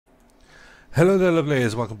Hello there,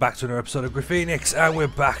 lovelies. Welcome back to another episode of Griffenix, and we're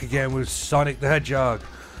back again with Sonic the Hedgehog.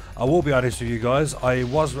 I will be honest with you guys, I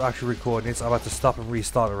was actually recording it, so I've had to stop and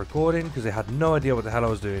restart the recording because I had no idea what the hell I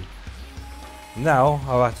was doing. Now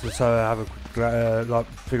I've had to have a quick,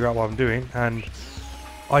 figure out what I'm doing, and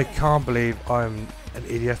I can't believe I'm an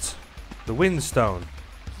idiot. The Windstone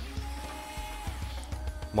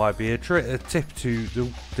might be a tip to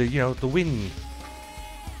the wind.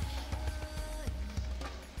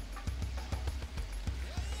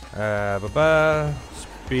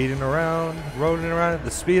 Speeding around, rolling around at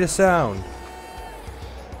the speed of sound.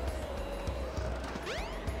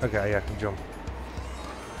 Okay, yeah, I can jump.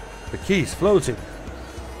 The key's floating.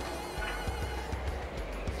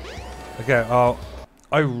 Okay,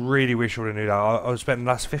 I really wish I would have knew that. I was spending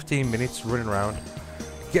the last 15 minutes running around.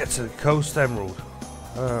 Get to the Coast Emerald.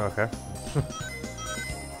 Oh, okay.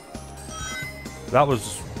 That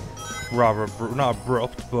was rather not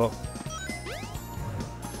abrupt, but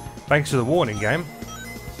thanks to the warning game.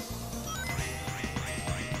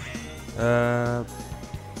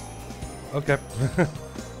 Okay.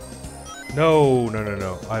 No.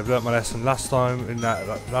 I've learnt my lesson last time in that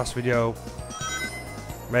last video.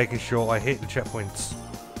 Making sure I hit the checkpoints.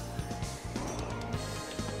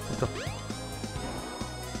 What the?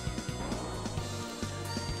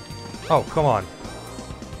 Oh, come on.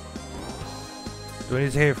 Do I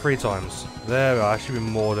need to hit it 3 times? There we are. That should be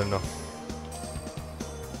more than enough.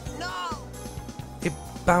 It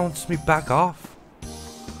bounced me back off.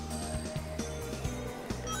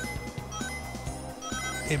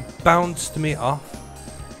 It bounced me off.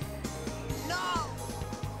 No.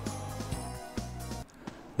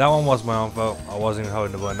 That one was my own fault. I wasn't even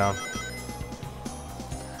holding the button down.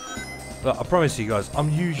 But I promise you guys, I'm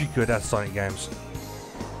usually good at Sonic games.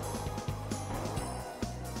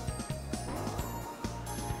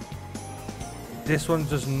 This one's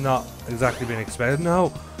just not exactly been expected.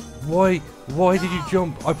 No. Why? Why did you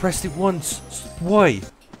jump? I pressed it once. Why?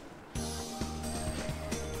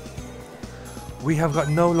 We have got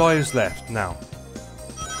no lives left now.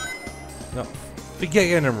 No. Forget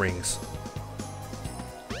getting them rings.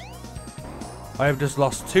 I have just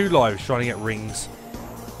lost 2 lives trying to get rings.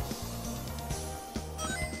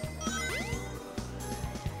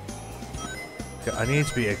 Okay, I need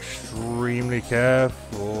to be extremely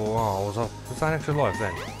careful. Oh, was that an extra life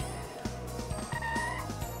then?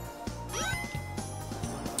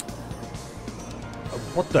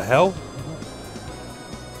 What the hell?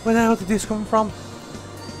 Where the hell did this come from?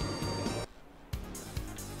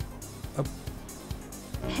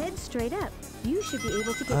 Head straight up. You should be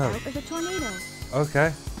able to get out of the tornado.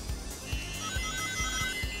 Okay.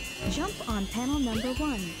 Jump on panel number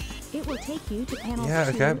 1. It will take you to panels 2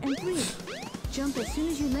 and 3. Jump as soon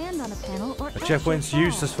as you land on a panel or the checkpoint's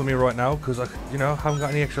useless for me right now because I, haven't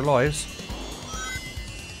got any extra lives.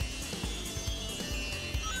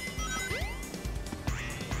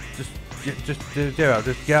 Just get out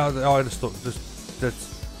of the,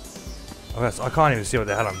 oh, I can't even see what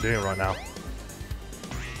the hell I'm doing right now.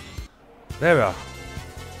 There we are.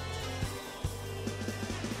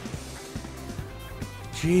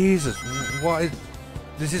 Jesus, what is,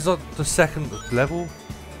 this is like the 2nd level?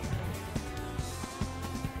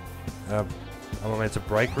 Am I meant to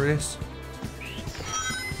break through this?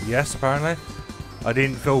 Yes, apparently. I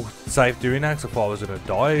didn't feel safe doing that because I thought I was going to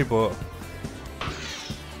die, but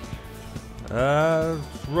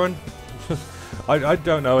run. I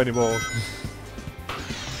don't know anymore.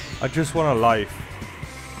 I just want a life.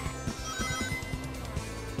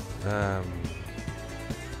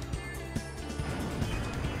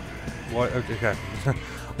 What? Okay.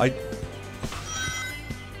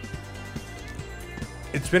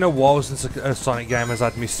 It's been a while since a Sonic game has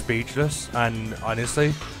had me speechless, and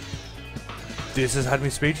honestly, this has had me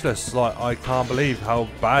speechless. Like, I can't believe how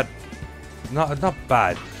bad. Not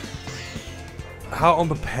bad. How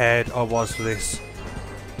unprepared I was for this.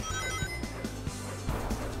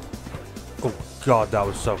 Oh god, that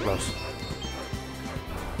was so close.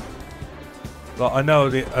 Like, I know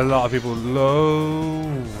a lot of people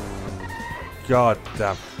love. God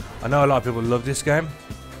damn. I know a lot of people love this game.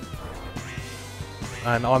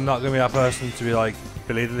 And I'm not going to be that person to be like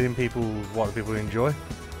belittling people what people enjoy.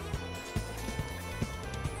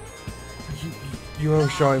 You're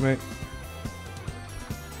shy, mate.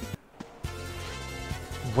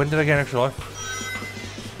 When did I get an extra life?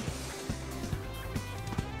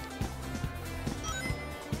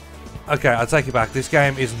 Okay, I'll take it back. This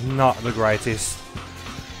game is not the greatest.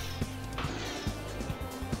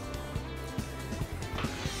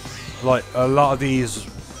 Like, a lot of these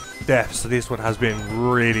deaths to this one has been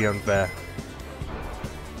really unfair.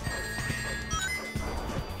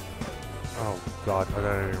 Oh god, I don't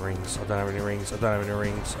have any rings. I don't have any rings. I don't have any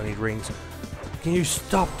rings. I need rings. Can you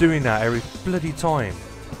stop doing that every bloody time?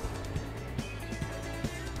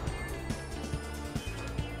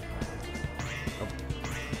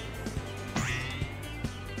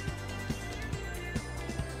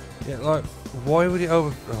 Yeah, like, why would it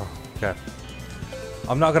over... Oh, okay.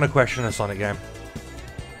 I'm not going to question a Sonic game.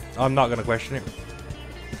 I'm not going to question it.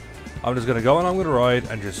 I'm just going to go and I'm going to ride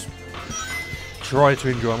and just try to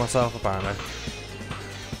enjoy myself, apparently.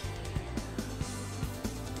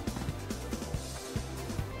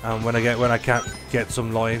 And when I can't get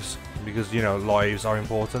some lives, because, you know, lives are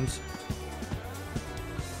important.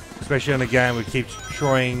 Especially in a game that keeps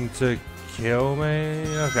trying to kill me.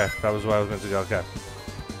 Okay, that was where I was meant to go, okay.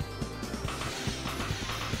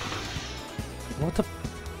 What the...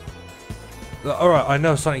 Alright, I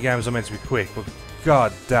know Sonic games are meant to be quick, but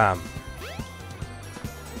god damn.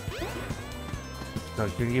 No,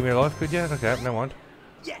 can you give me a life? Could you? Okay, no mind.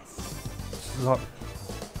 Yes.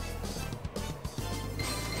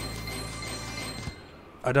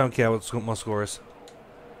 I don't care what my score is.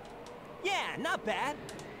 Yeah, not bad.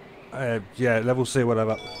 Yeah, level C,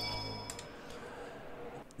 whatever.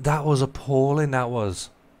 That was appalling, that was.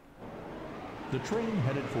 The train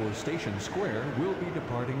headed for Station Square will be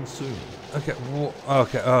departing soon. Okay,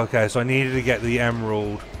 okay, so I needed to get the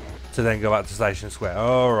emerald to then go back to Station Square.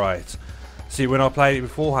 Alright. See, when I played it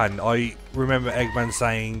beforehand, I remember Eggman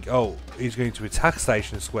saying, oh, he's going to attack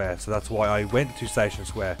Station Square, so that's why I went to Station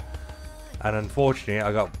Square. And unfortunately,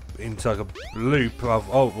 I got into like a loop of,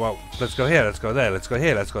 oh, well, let's go here, let's go there, let's go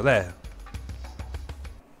here, let's go there.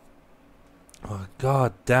 Oh,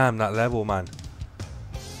 god damn that level, man.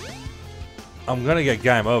 I'm gonna get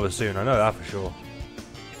game over soon, I know that for sure.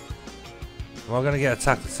 Am I gonna get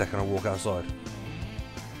attacked the second I walk outside?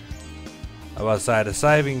 I was about to say, the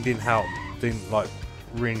saving didn't help, didn't like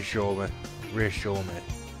reassure me.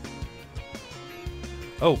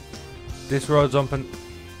 Oh, this road's open.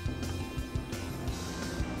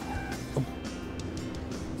 Oh.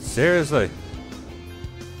 Seriously?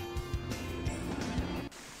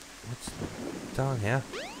 What's down here?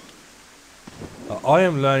 I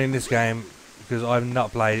am learning this game because I've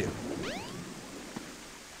not played it.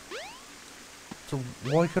 So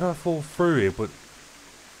why could I fall through here? But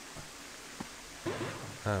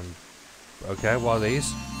okay, what are these?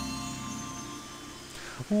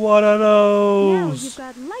 What are those? Now you've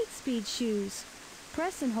got light speed shoes.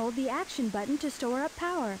 Press and hold the action button to store up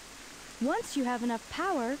power. Once you have enough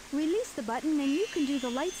power, release the button and you can do the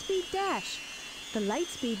light speed dash. The light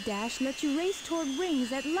speed dash lets you race toward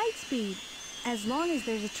rings at light speed. As long as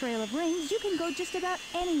there's a trail of rings, you can go just about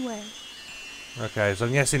anywhere. Okay, so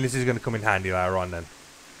I'm guessing this is going to come in handy later on then.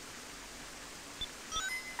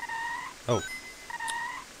 Oh.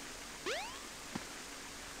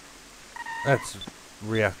 Let's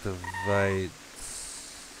reactivate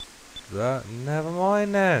that. Never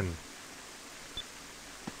mind then.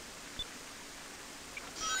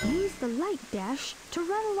 Use the light dash to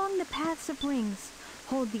run along the paths of rings.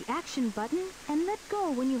 Hold the action button and let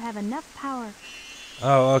go when you have enough power.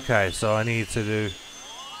 Oh, okay, so I need to do...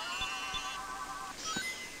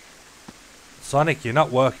 Sonic, you're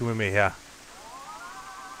not working with me here.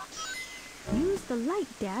 Use the light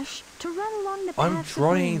dash to run along the paths I'm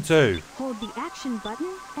trying of rings. to. Hold the action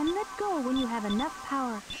button and let go when you have enough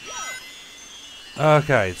power.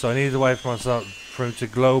 Okay, so I need to wait for myself for him to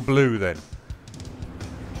glow blue then.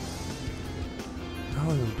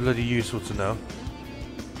 Oh, bloody useful to know.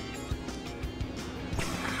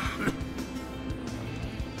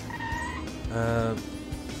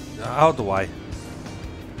 Out the way.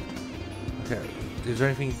 Okay, is there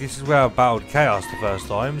anything? This is where I battled Chaos the first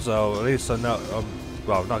time, so at least I know.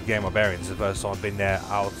 Well, not getting my bearings the first time I've been there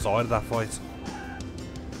outside of that fight.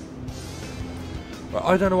 But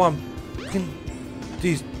I don't know why can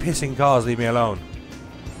these pissing cars leave me alone?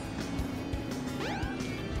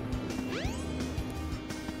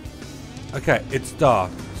 Okay, it's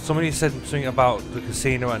dark. Somebody said something about the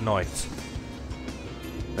casino at night.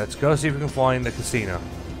 Let's go see if we can find the casino.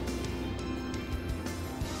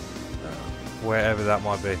 Wherever that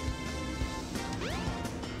might be.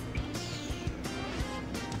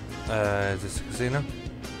 Is this a casino?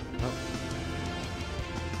 No.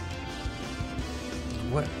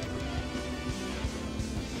 What?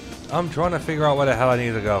 I'm trying to figure out where the hell I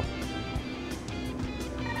need to go.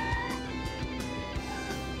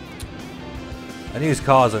 And these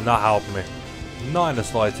cars are not helping me. Not in the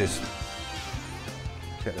slightest.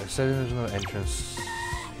 Okay, they said there's another entrance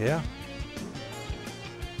here.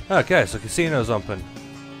 Okay, so casino's open.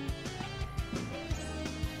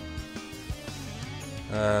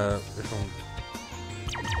 If I'm...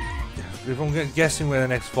 Yeah, if I'm guessing where the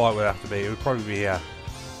next fight would have to be, it would probably be here.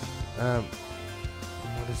 What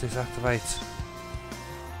does this activate?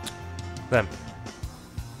 Them.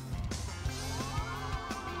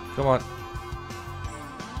 Come on.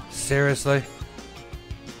 Seriously?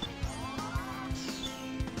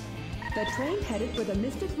 The train headed for the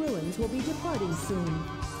Mystic Ruins will be departing soon.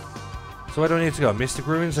 So where do I need to go? Mystic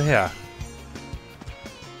Ruins are here.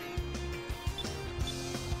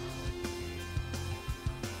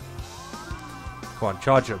 Come on,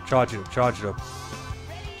 charge it up, charge it up, charge it up.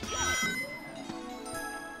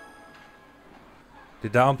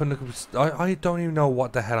 Did that open the... I don't even know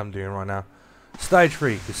what the hell I'm doing right now. Stage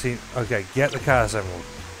 3, casino... Okay, get the cars emerald.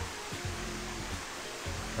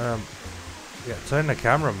 Yeah, turning the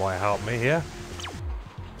camera might help me here.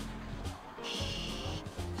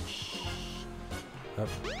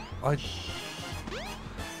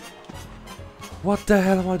 What the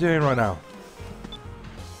hell am I doing right now?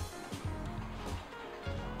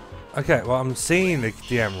 Okay, well I'm seeing the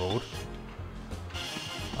emerald.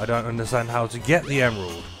 I don't understand how to get the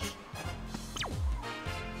emerald.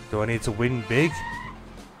 Do I need to win big?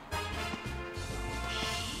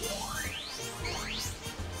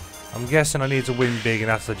 I'm guessing I need to win big and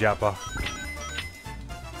that's the jackpot.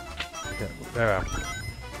 Okay, there we are.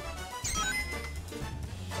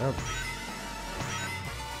 Oh.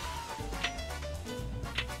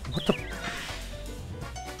 What the...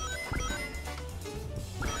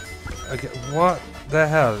 Okay, what the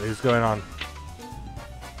hell is going on?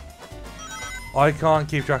 I can't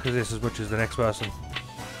keep track of this as much as the next person.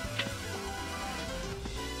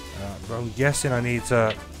 But I'm guessing I need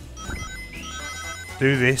to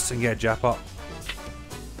do this and get a jackpot.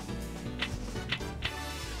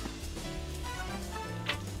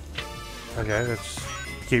 Okay, let's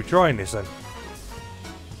keep trying this then.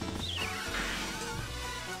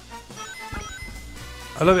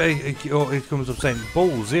 I love it. It comes up saying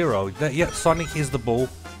ball 0. Yeah, Sonic is the ball.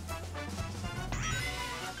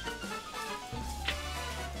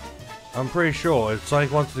 I'm pretty sure if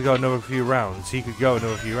Sonic wanted to go another few rounds, he could go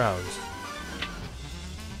another few rounds.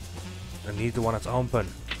 I need the one that's open.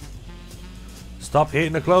 Stop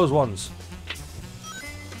hitting the closed ones.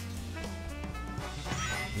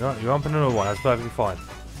 No, you open another one. That's perfectly fine.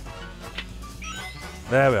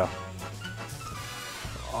 There we are.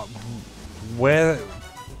 Where?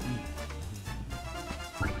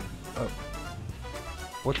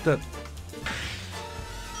 What the?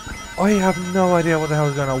 I have no idea what the hell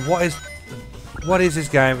is going on. What is this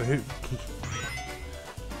game?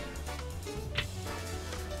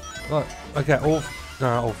 Look, okay, all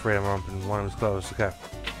three of them are open. One of them's closed. Okay.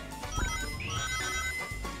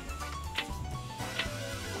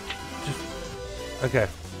 Okay.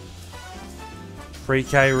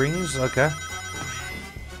 3k rings. Okay.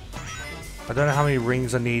 I don't know how many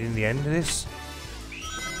rings I need in the end of this.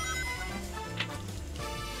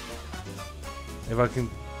 If I can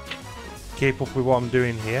keep up with what I'm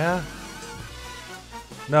doing here.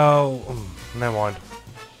 No, never mind.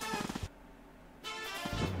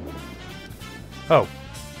 Oh.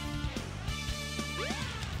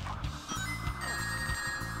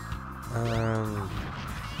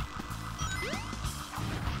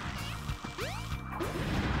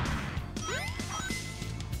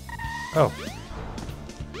 Oh.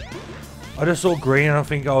 I just saw green and I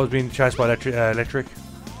think I was being chased by electric.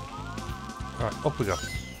 Alright, up we go.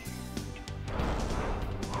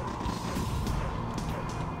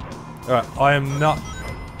 Alright, I am not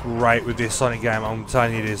great with this Sonic game, I'm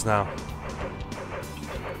telling you this now.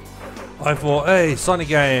 I thought, hey, Sonic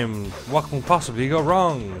game, what can possibly go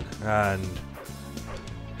wrong? And,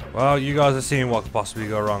 well, you guys are seeing what could possibly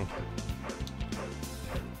go wrong.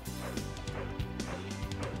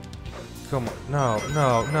 Come on,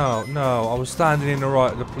 no, I was standing in the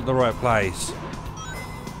right place.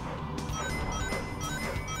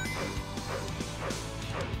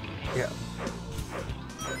 Yeah.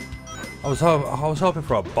 I was hoping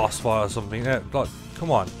for a boss fight or something. Yeah, like,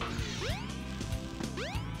 come on.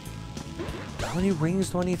 How many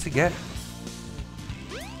rings do I need to get?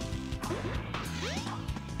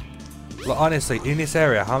 Like, honestly, in this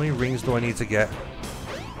area, how many rings do I need to get?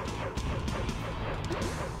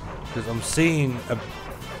 Because I'm seeing a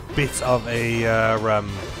bit of a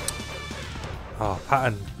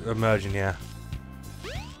pattern emerging here.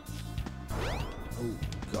 Oh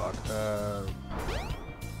god.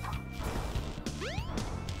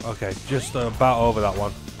 Okay, just about over that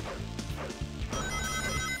one.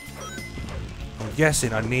 I'm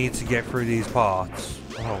guessing I need to get through these parts.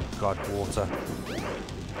 Oh god, water.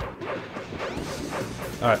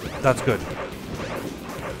 Alright, that's good.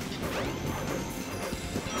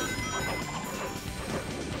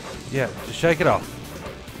 Yeah, just shake it off.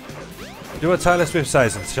 Do what Taylor Swift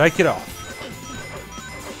says and shake it off.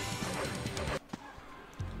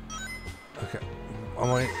 Okay.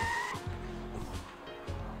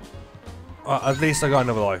 At least I got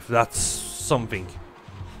another life. That's something.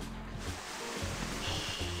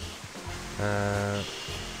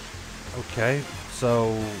 Okay.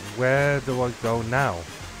 So where do I go now?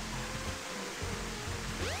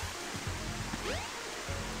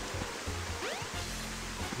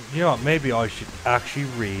 You know what? Maybe I should actually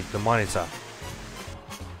read the monitor.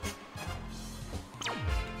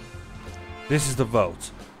 This is the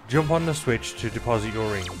vote. Jump on the switch to deposit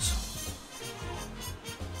your rings.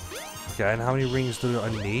 Okay, and how many rings do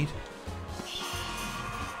I need?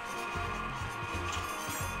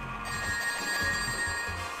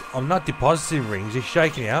 I'm not depositing rings, it's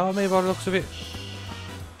shaking it out maybe by the looks of it.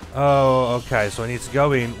 Oh, okay, so I need to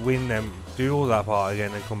go in, win them, do all that part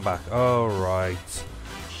again and come back. Oh, right.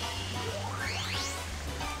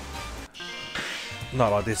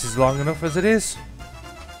 Not like this is long enough as it is.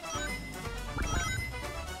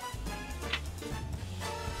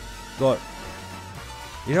 Like,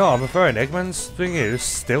 you know, I'm preferring Eggman's thing here.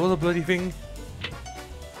 Steal the bloody thing.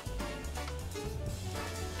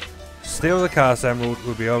 Steal the cast emerald.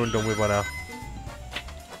 We'll be over and done with by now.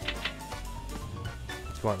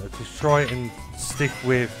 Come on, let's just try it and stick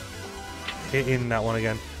with hitting that one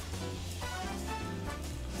again.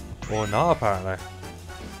 Or not, apparently.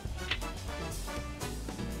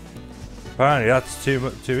 Apparently that's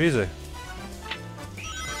too easy.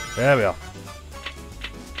 There we are.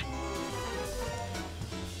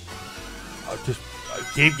 Just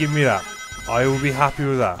keep giving me that. I will be happy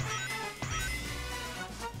with that.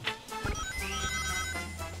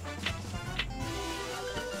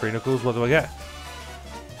 Three knuckles, what do I get?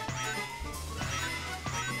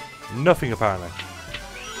 Nothing apparently.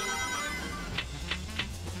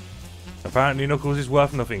 Apparently knuckles is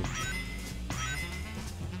worth nothing.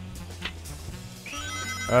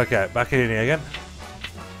 Okay, back in here again.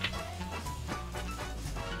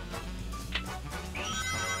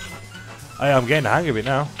 I'm getting the hang of it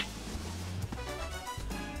now.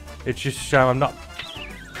 It's just a shame I'm not...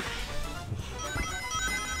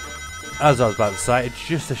 As I was about to say, it's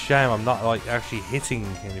just a shame I'm not like actually hitting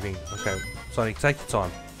anything. Okay, Sonic, take your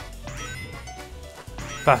time.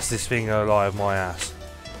 Fastest thing alive, my ass.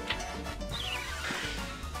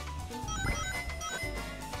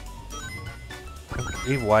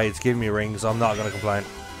 Either way, it's giving me rings. I'm not going to complain.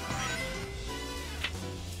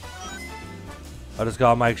 I just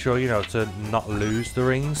gotta make sure, you know, to not lose the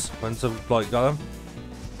rings once I've like got them.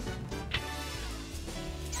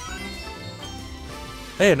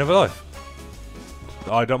 Hey, another life.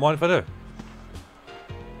 I don't mind if I do.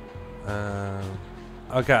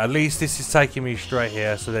 Okay, at least this is taking me straight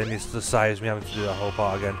here, so then this just saves me having to do that whole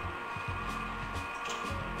part again.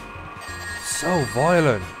 So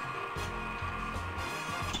violent.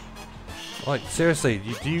 Like, seriously,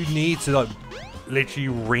 do you need to, like, literally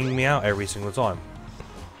ring me out every single time?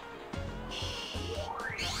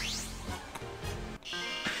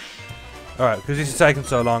 Alright, because this is taking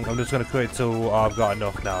so long, I'm just going to quit till I've got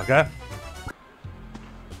enough now, okay?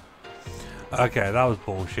 Okay, that was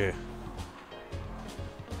bullshit.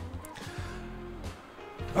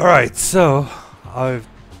 Alright, so I've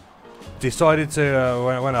decided to,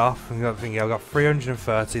 when it went off, and got thinking I've got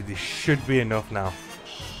 330, this should be enough now.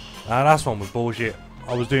 And last one was bullshit.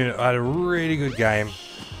 I had a really good game,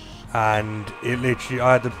 and it literally,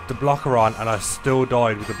 I had the blocker on, and I still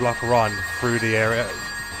died with the blocker on through the area.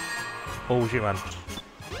 Bullshit, man.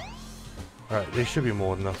 Alright, this should be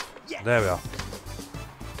more than enough. Yes. There we are.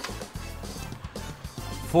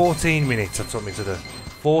 14 minutes it took me to do.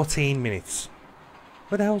 14 minutes.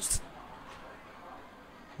 What the hell's...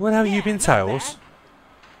 Where have you been, Tails?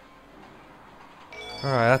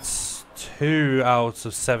 Alright, that's 2 out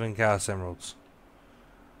of 7 Chaos Emeralds.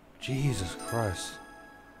 Jesus Christ.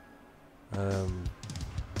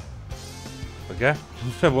 Okay. I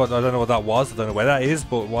don't know what that was. I don't know where that is,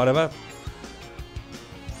 but whatever.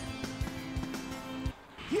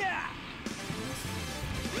 Yeah.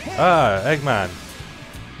 Ah, Eggman.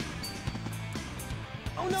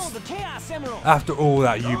 Oh no, the Chaos Emerald. After all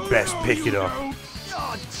that, you best pick it up.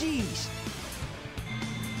 Oh, jeez.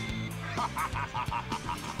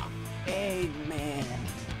 Eggman.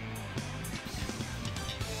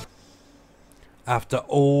 After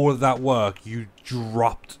all that work, you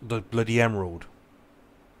dropped the bloody emerald.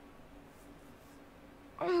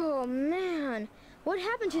 Oh man, what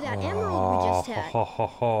happened to that emerald we just had?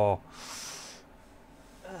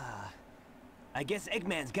 I guess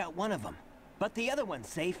Eggman's got one of them, but the other one's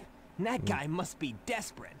safe. And that guy must be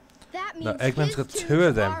desperate. That means No, Eggman's his got two 2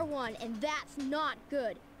 of them. are one, and that's not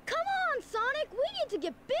good. Come on, Sonic, we need to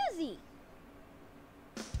get busy.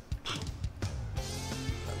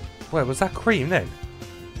 Wait, was that cream then?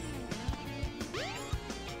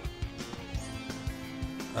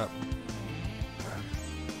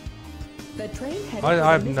 The train headed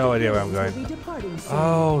I have for the no Mystic idea where I'm Ruins going. will be departing soon.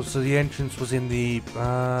 Oh, so the entrance was in the...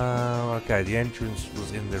 okay, the entrance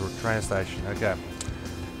was in the train station. Okay.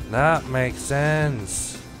 That makes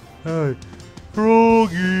sense. Hey,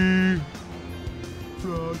 Froggy!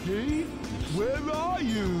 Froggy, where are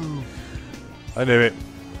you? I knew it.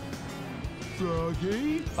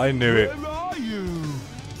 Froggy, I knew it. where are you?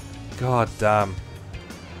 God damn.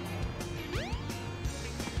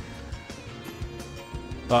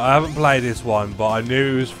 I haven't played this one, but I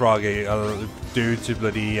knew it was Froggy due to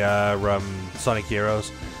bloody Sonic Heroes.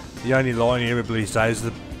 The only line he ever bloody says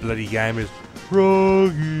in the bloody game is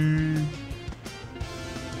Froggy.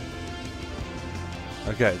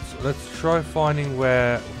 Okay, so let's try finding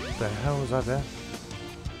where... What the hell was that there?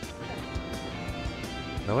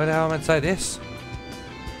 Now where the hell am I meant to say this?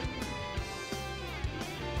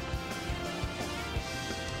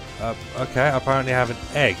 Okay, I apparently have an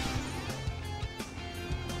egg.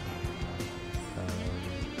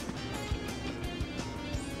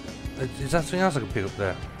 Is that something else I can pick up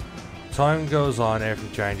there? Time goes on,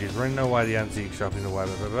 everything changes. Running away, the antique shop in the way,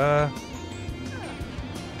 blah, blah, blah.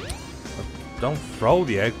 Don't throw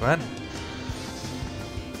the egg, man.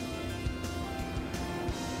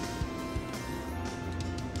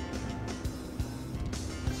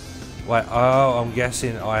 Wait, oh, I'm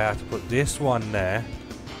guessing I have to put this one there.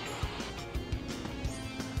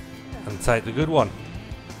 And take the good one.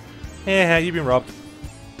 Yeah, you've been robbed.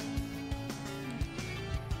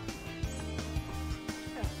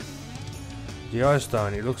 The ice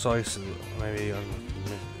stone, it looks icy. Maybe I'm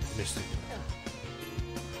mystic.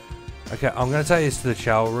 Okay, I'm going to take this to the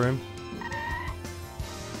chow room.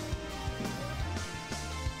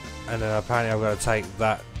 And then apparently I've got to take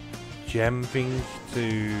that gem thing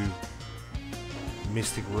to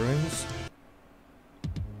Mystic Ruins.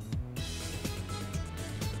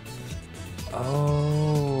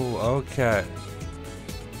 Oh, okay.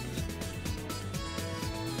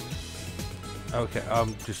 Okay,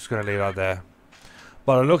 I'm just going to leave that there.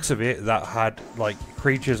 By the looks of it, that had like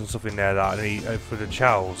creatures and stuff in there that I need for the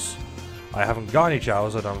chows. I haven't got any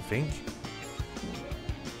chows, I don't think.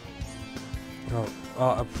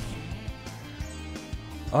 Oh,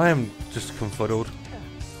 I am just confuddled.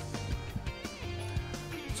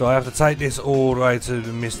 So I have to take this all the way to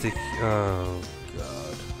the Mystic. Oh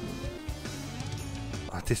god!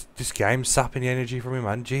 Oh, this game's sapping the energy from me,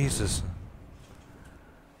 man. Jesus.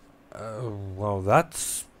 Well,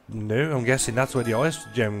 that's new. I'm guessing that's where the ice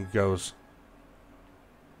gem goes.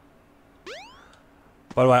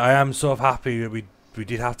 By the way, I am sort of happy that we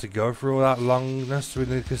did have to go through all that longness with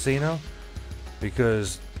the casino,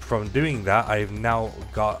 because from doing that, I've now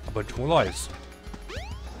got a bunch more lives.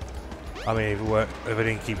 I mean, if I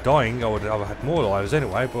didn't keep dying, I would have had more lives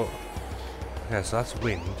anyway. But okay, so that's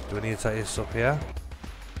wind. Do I need to take this up here?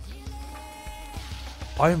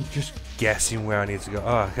 I'm just guessing where I need to go.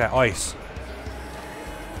 Oh, okay, ice.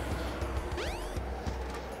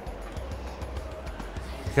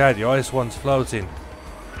 Okay, the ice one's floating.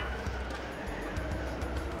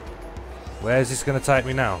 Where's this going to take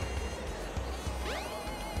me now?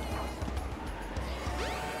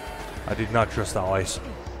 I did not trust that ice.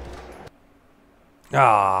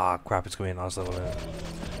 Ah, crap, it's going to be a nice level there.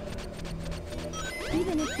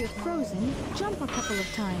 Even if you're frozen, jump a couple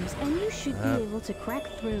of times and you should be able to crack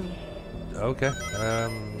through. Okay.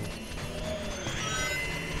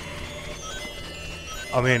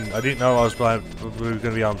 I mean, I didn't know we were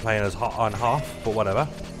going to be playing as on half, but whatever.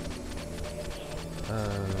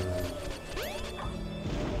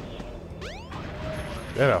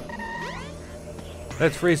 There we go.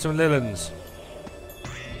 Let's free some Lillans.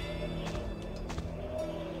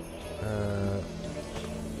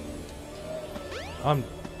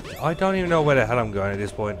 I don't even know where the hell I'm going at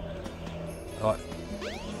this point.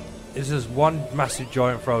 It's just one massive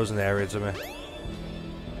giant frozen area to me.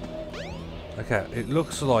 Okay, it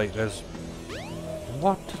looks like there's...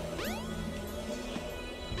 What?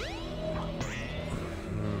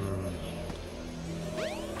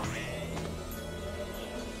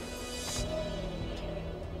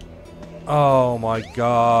 Oh my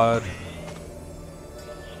god.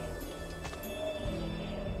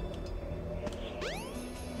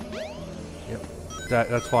 Yep,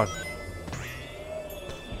 that's fine.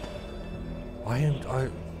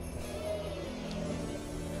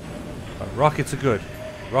 Rockets are good.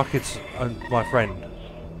 Rockets are my friend.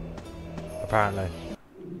 Apparently.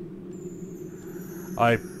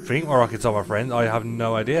 I think my rockets are my friend. I have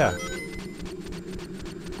no idea.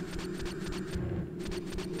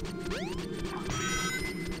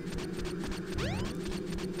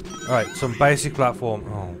 Alright, some basic platform.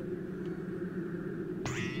 Oh.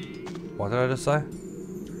 What did I just say?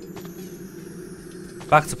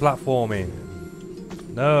 Back to platforming.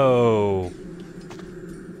 No.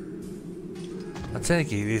 I think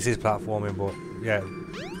this is platforming, but yeah.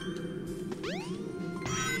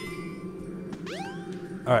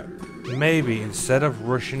 Alright, maybe instead of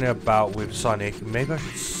rushing about with Sonic, maybe I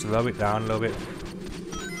should slow it down a little bit.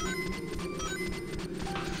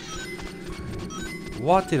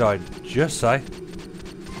 What did I just say?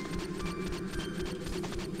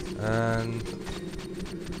 And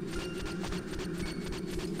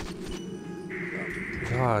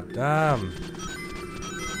God damn.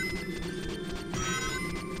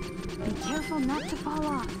 Be careful not to fall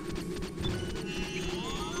off.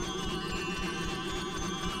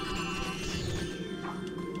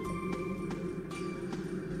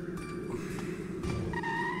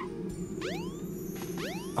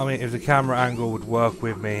 I mean, if the camera angle would work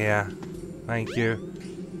with me here. Thank you.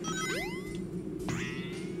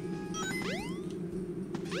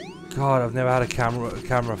 God, I've never had a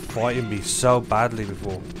camera fighting me so badly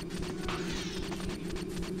before.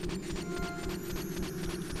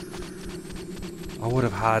 I would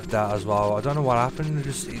have had that as well. I don't know what happened. It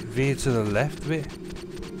just veered to the left a bit.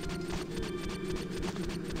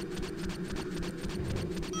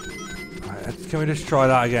 Right, can we just try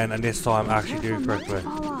that again and this time actually do it correctly?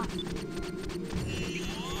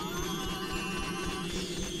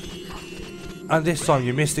 And this time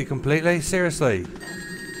you missed it completely? Seriously?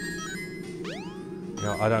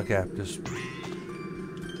 No, I don't care. Just...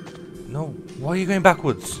 No, why are you going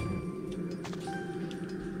backwards?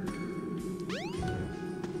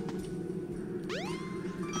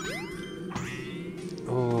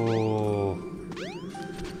 Oh.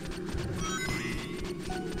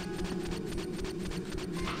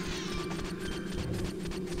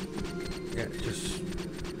 Yeah, just...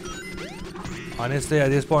 Honestly, at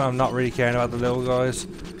this point, I'm not really caring about the little guys.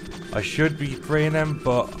 I should be freeing them,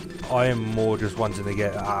 but I am more just wanting to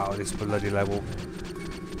get out of this bloody level.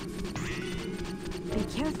 Be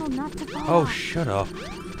careful not to fall Oh, off. shut up.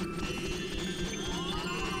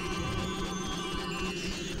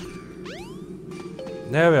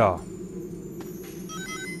 There we are.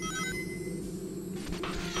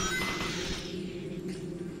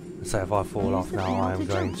 Let's say if I fall off now, I am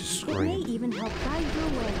going to scream. It may even help guide your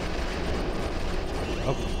way.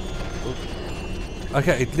 Oh.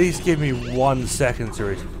 Okay, at least give me 1 second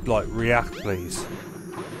to react, please.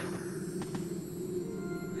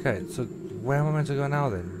 Okay, so where am I meant to go now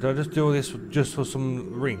then? Did I just do all this just for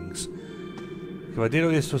some rings? If I did all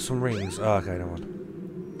this for some rings, oh, okay, never mind.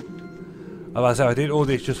 I was about to say, I did all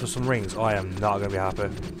this just for some rings. I am not going to be happy.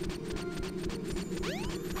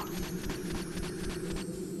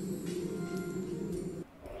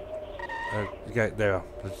 Okay, there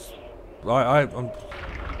we are. I'm...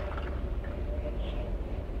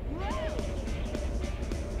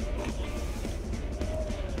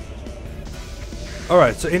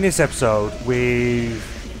 Alright, so in this episode, I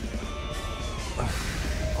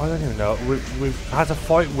don't even know. We've had to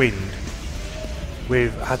fight wind.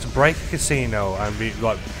 We've had to break a casino and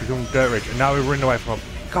become dirt rich, and now we're running away from a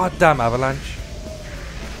goddamn avalanche.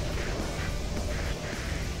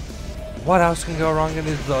 What else can go wrong in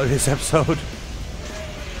this episode?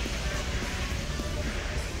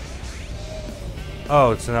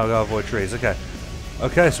 Oh, it's now go avoid trees. Okay.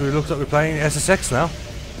 Okay, so we looked like we're playing SSX now.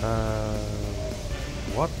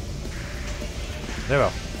 What? There we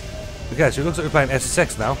are. Okay, so it looks like we're playing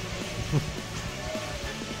SSX now.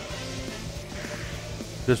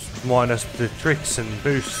 Just minus the tricks and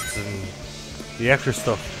boosts and the extra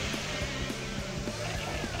stuff.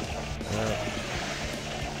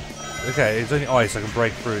 Okay, it's only ice. I can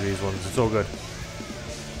break through these ones. It's all good.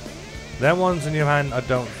 Them ones in your hand, I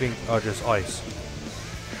don't think are just ice.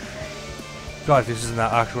 God, if this isn't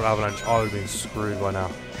that actual avalanche, I would have been screwed by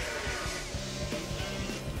now.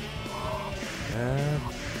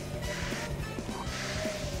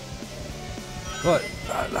 What?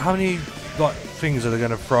 How many things are they going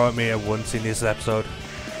to throw at me at once in this episode?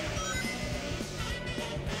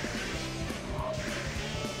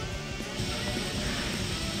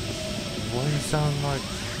 What do you sound like?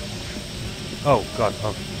 Oh God!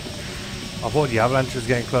 I thought the avalanche was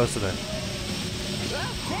getting closer then.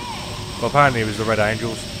 Well, apparently it was the Red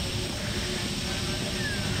Angels.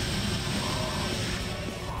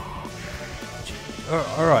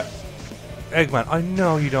 Alright. Eggman, I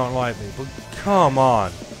know you don't like me, but come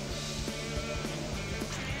on.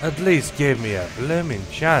 At least give me a blooming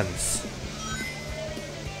chance.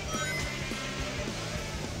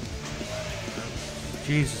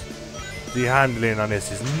 Jesus, the handling on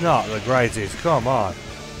this is not the greatest. Come on.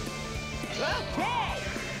 Okay.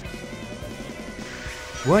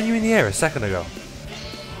 Weren't you in the air a second ago?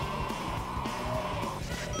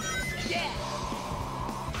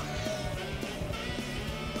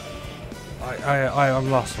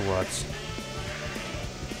 I'm lost for words.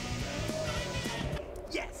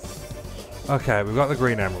 Yes. Okay, we've got the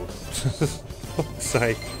green emerald. For fuck's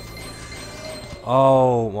sake.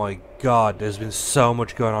 Oh my god, there's been so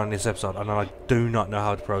much going on in this episode and I do not know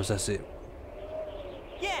how to process it.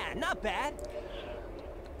 Yeah, not bad.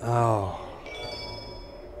 Oh.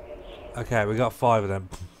 Okay, we got 5 of them.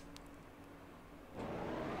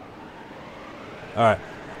 Alright,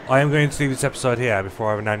 I am going to leave this episode here before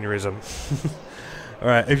I have an aneurysm.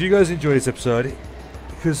 Alright, if you guys enjoyed this episode,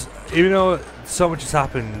 because even though so much has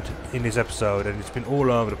happened in this episode and it's been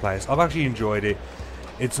all over the place, I've actually enjoyed it.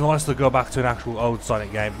 It's nice to go back to an actual old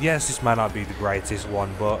Sonic game. Yes, this may not be the greatest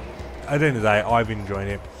one, but at the end of the day, I've been enjoying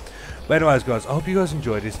it. But anyways guys, I hope you guys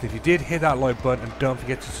enjoyed this, and if you did, hit that like button and don't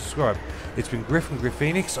forget to subscribe. It's been Griff from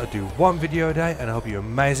Griffenix. I do one video a day, and I hope you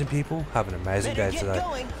amazing people have an amazing day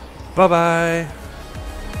today. Bye bye!